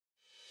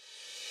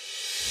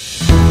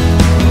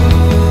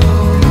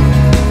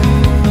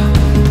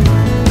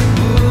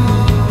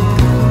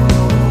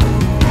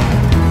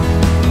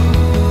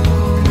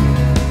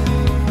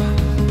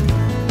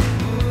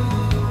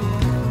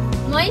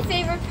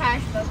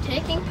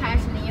taking part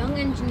in the Young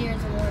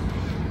Engineers Award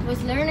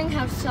was learning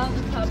how to solve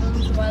the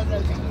problems while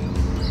building.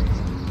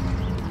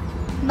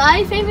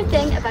 My favourite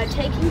thing about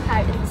taking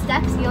part in the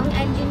STEPS Young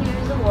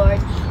Engineers Award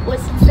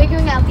was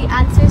figuring out the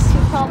answers to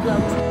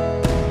problems.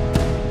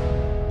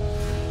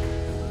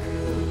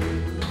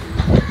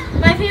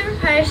 My favourite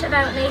part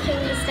about making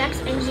the STEPS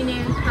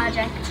engineering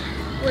project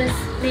was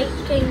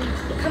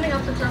coming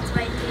up with lots of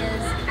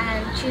ideas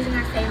and choosing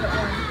our favourite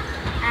one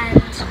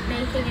and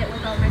making it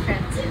with all my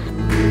friends.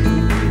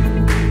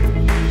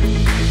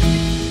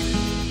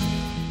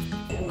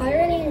 I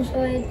really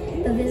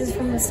enjoyed the visits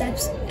from the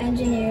STEPS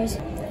engineers.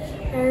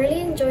 I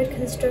really enjoyed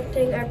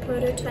constructing our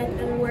prototype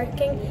and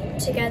working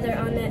together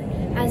on it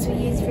as we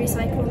used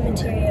recycled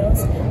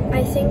materials.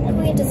 I think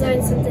we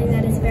designed something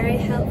that is very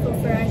helpful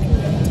for our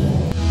community.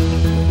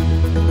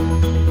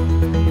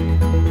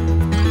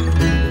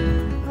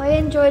 I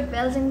enjoyed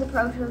building the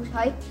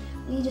prototype.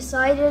 We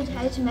decided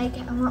how to make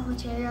it and what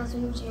materials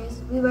we would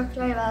use. We worked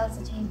very well as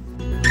a team.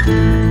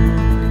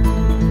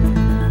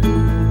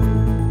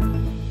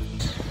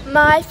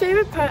 My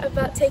favourite part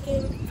about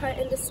taking part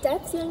in the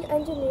STEPS Young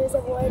Engineers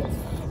Award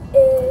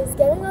is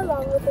getting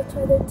along with each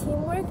other,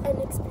 teamwork and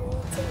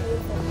experiencing new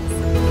things.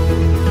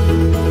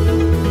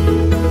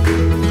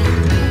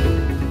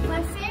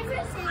 My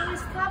favourite thing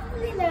was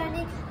probably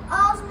learning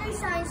all new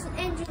science and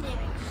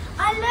engineering.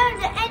 I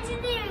learned that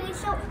engineering is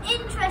so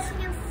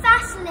interesting and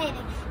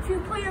fascinating if you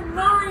put your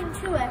mind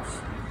to it.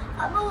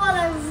 But what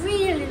I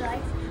really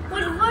liked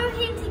was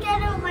working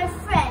together with my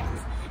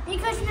friends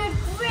because we had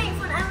great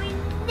fun and we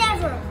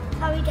never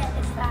thought we'd get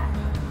this far.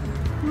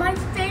 My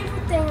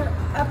favourite thing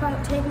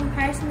about taking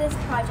part in this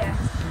project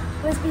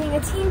was being a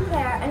team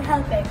player and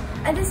helping,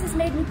 and this has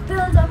made me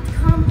build up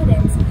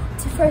confidence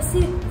to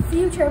foresee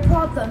future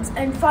problems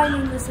and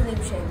finding the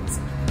solutions.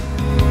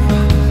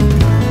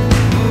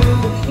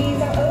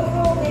 These are